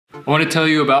I want to tell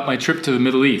you about my trip to the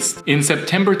Middle East. In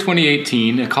September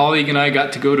 2018, a colleague and I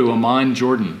got to go to Amman,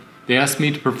 Jordan. They asked me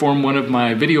to perform one of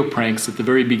my video pranks at the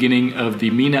very beginning of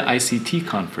the MENA ICT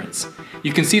conference.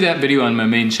 You can see that video on my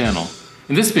main channel.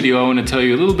 In this video, I want to tell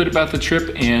you a little bit about the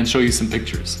trip and show you some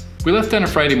pictures. We left on a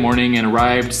Friday morning and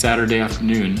arrived Saturday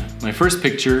afternoon. My first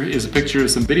picture is a picture of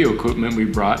some video equipment we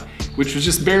brought, which was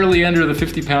just barely under the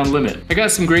 50-pound limit. I got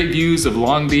some great views of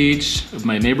Long Beach, of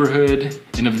my neighborhood,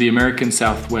 and of the American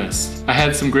Southwest. I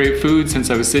had some great food since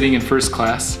I was sitting in first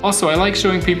class. Also, I like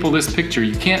showing people this picture.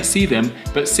 You can't see them,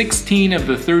 but 16 of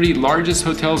the 30 largest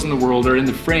hotels in the world are in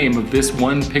the frame of this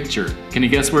one picture. Can you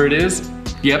guess where it is?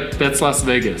 Yep, that's Las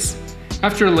Vegas.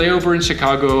 After a layover in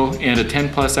Chicago and a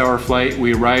 10+ hour flight,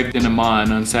 we arrived in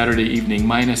Amman on Saturday evening,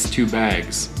 minus 2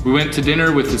 bags. We went to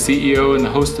dinner with the CEO and the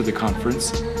host of the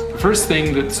conference. The first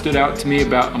thing that stood out to me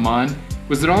about Amman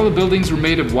was that all the buildings were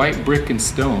made of white brick and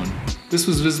stone. This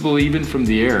was visible even from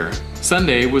the air.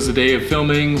 Sunday was a day of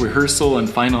filming, rehearsal, and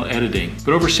final editing.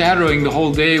 But overshadowing the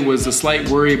whole day was a slight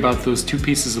worry about those 2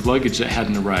 pieces of luggage that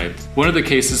hadn't arrived. One of the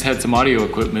cases had some audio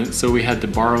equipment, so we had to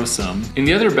borrow some. In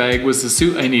the other bag was the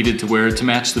suit I needed to wear to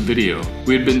match the video.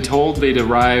 We had been told they'd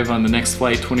arrive on the next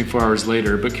flight 24 hours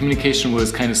later, but communication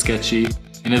was kind of sketchy.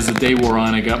 And as the day wore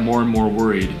on, I got more and more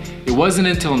worried. It wasn't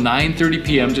until 9:30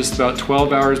 p.m., just about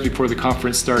 12 hours before the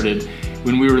conference started,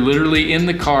 when we were literally in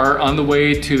the car on the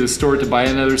way to the store to buy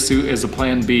another suit as a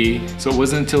plan B. So it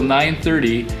wasn't until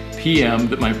 9:30 p.m.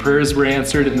 that my prayers were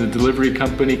answered and the delivery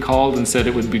company called and said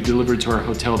it would be delivered to our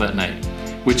hotel that night.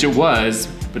 Which it was,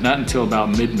 but not until about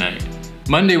midnight.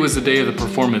 Monday was the day of the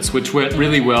performance, which went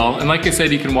really well, and like I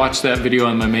said, you can watch that video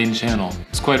on my main channel. It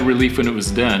was quite a relief when it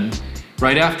was done.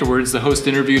 Right afterwards, the host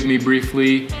interviewed me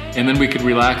briefly, and then we could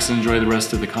relax and enjoy the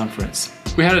rest of the conference.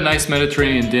 We had a nice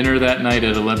Mediterranean dinner that night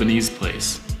at a Lebanese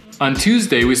place. On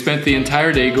Tuesday, we spent the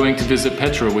entire day going to visit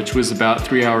Petra, which was about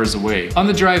 3 hours away. On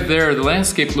the drive there, the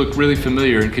landscape looked really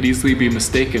familiar and could easily be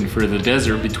mistaken for the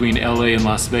desert between LA and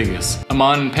Las Vegas.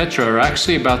 Amman and Petra are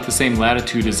actually about the same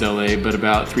latitude as LA, but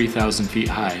about 3,000 feet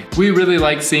high. We really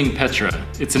liked seeing Petra.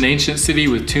 It's an ancient city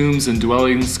with tombs and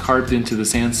dwellings carved into the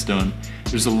sandstone.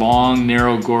 There's a long,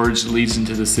 narrow gorge that leads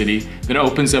into the city, then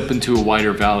opens up into a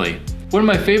wider valley. One of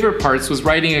my favorite parts was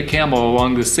riding a camel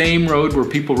along the same road where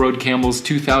people rode camels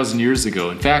 2,000 years ago.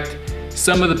 In fact,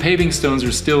 some of the paving stones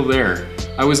are still there.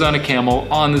 I was on a camel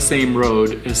on the same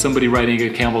road as somebody riding a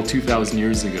camel 2,000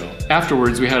 years ago.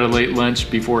 Afterwards, we had a late lunch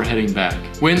before heading back.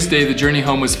 Wednesday, the journey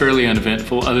home was fairly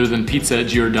uneventful other than pizza at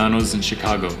Giordano's in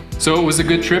Chicago. So it was a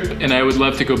good trip and I would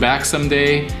love to go back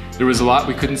someday. There was a lot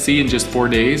we couldn't see in just 4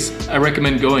 days. I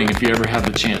recommend going if you ever have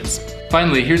the chance.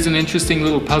 Finally, here's an interesting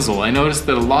little puzzle. I noticed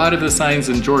that a lot of the signs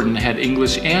in Jordan had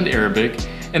English and Arabic,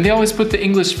 and they always put the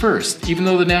English first, even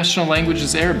though the national language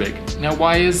is Arabic. Now,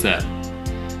 why is that?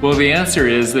 Well, the answer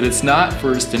is that it's not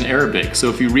first in Arabic. So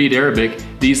if you read Arabic,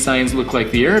 these signs look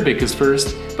like the Arabic is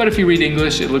first, but if you read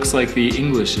English, it looks like the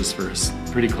English is first.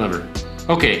 Pretty clever.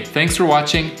 Okay, thanks for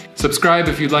watching. Subscribe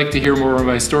if you'd like to hear more of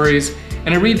my stories,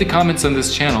 and I read the comments on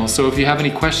this channel, so if you have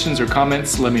any questions or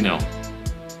comments, let me know.